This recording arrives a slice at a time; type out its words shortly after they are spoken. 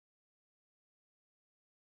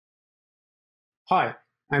Hi,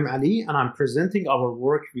 I'm Ali and I'm presenting our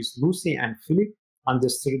work with Lucy and Phillip on the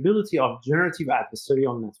steerability of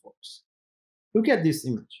generative-adversarial networks. Look at this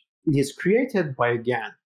image. It is created by a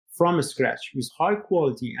GAN from scratch with high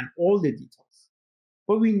quality and all the details.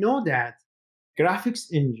 But we know that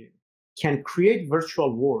graphics engine can create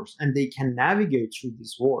virtual worlds and they can navigate through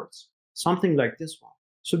these worlds, something like this one.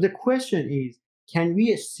 So the question is, can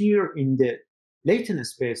we steer in the latent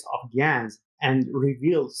space of GANs and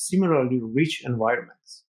reveal similarly rich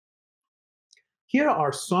environments? Here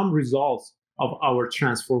are some results of our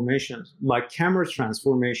transformations, like camera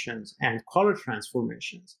transformations and color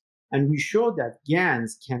transformations. And we show that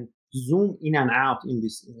GANs can zoom in and out in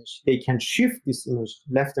this image. They can shift this image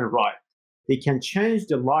left and right. They can change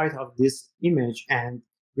the light of this image and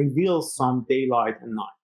reveal some daylight and night.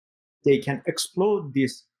 They can explode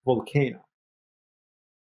this volcano.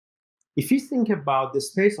 If you think about the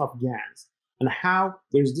space of GANs and how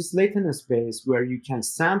there's this latent space where you can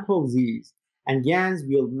sample these and GANs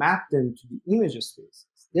will map them to the image spaces,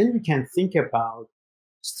 then we can think about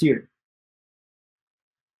steering.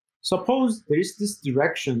 Suppose there is this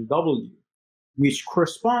direction W, which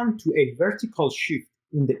corresponds to a vertical shift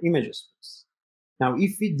in the image space. Now,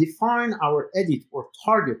 if we define our edit or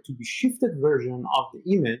target to be shifted version of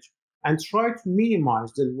the image and try to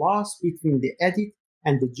minimize the loss between the edit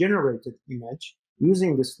and the generated image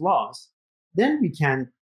using this loss, then we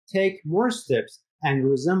can take more steps and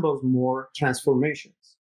resemble more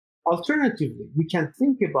transformations. Alternatively, we can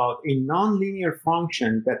think about a nonlinear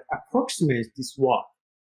function that approximates this walk.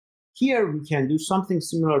 Here, we can do something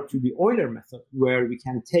similar to the Euler method, where we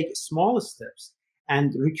can take small steps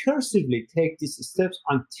and recursively take these steps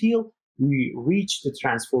until we reach the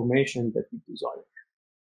transformation that we desire.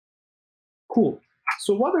 Cool.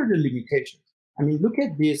 So what are the limitations? I mean, look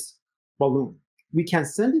at this balloon. We can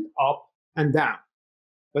send it up and down.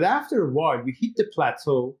 But after a while, we hit the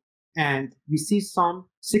plateau and we see some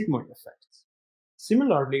sigmoid effects.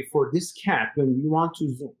 Similarly, for this cat, when we want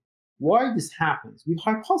to zoom, why this happens? We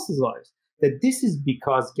hypothesize that this is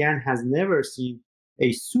because GAN has never seen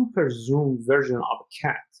a super zoom version of a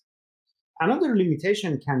cat. Another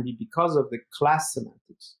limitation can be because of the class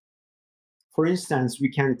semantics. For instance, we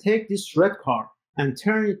can take this red car and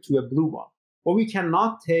turn it to a blue one, but we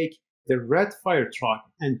cannot take the red fire truck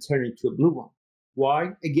and turn it to a blue one. Why?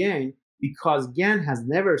 Again, because GAN has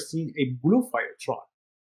never seen a blue fire truck.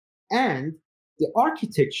 And the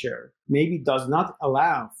architecture maybe does not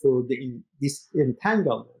allow for this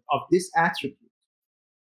entanglement of this attribute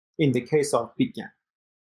in the case of big GAN.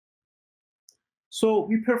 So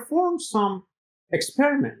we performed some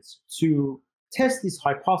experiments to test this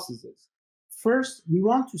hypothesis. First, we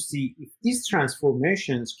want to see if these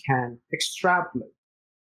transformations can extrapolate.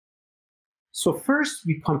 So first,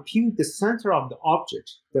 we compute the center of the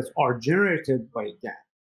objects that are generated by GAN,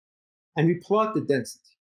 and we plot the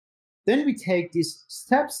density. Then we take these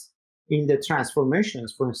steps in the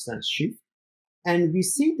transformations, for instance, shift, and we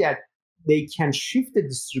see that they can shift the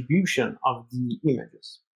distribution of the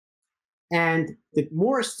images. And the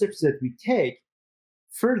more steps that we take,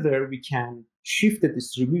 further we can shift the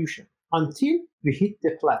distribution until we hit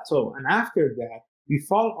the plateau. And after that, we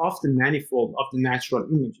fall off the manifold of the natural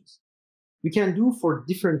images. We can do for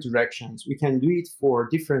different directions. We can do it for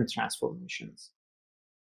different transformations.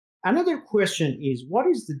 Another question is, what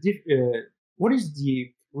is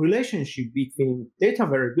the relationship between data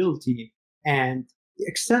variability and the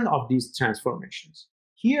extent of these transformations?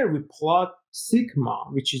 Here we plot sigma,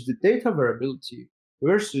 which is the data variability,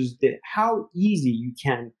 versus how easy you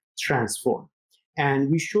can transform. And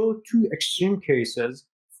we show two extreme cases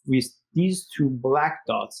with these two black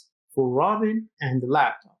dots for Robin and the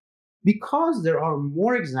laptop. Because there are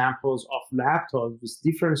more examples of laptops with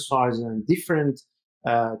different sizes and different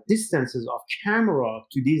distances of camera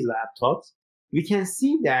to these laptops, we can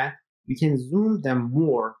see that we can zoom them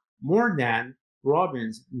more than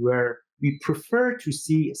Robins, where we prefer to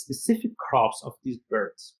see specific crops of these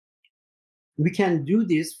birds. We can do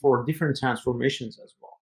this for different transformations as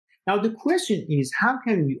well. Now, the question is, how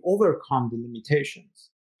can we overcome the limitations?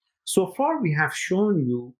 So far, we have shown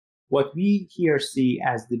you what we here see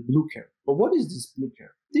as the blue curve. But what is this blue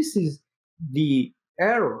curve? This is the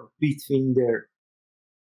error between their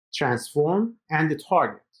transform and the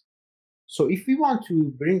target. So if we want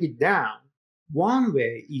to bring it down, one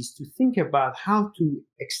way is to think about how to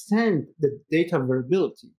extend the data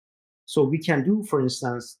variability. So we can do, for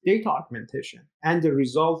instance, data augmentation, and the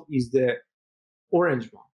result is the orange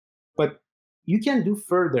one. But you can do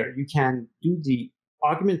further. You can do the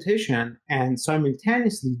augmentation and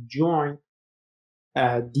simultaneously join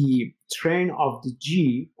the train of the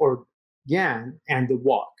G or GAN and the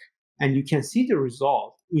walk. And you can see the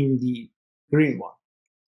result in the green one.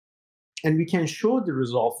 And we can show the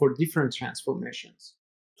result for different transformations.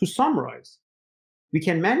 To summarize, we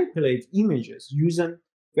can manipulate images using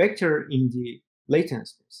vector in the latent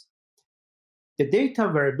space. The data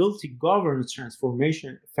variability governs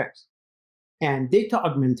transformation effects, and data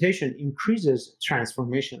augmentation increases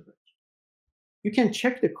transformation rate. You can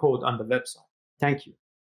check the code on the website. Thank you.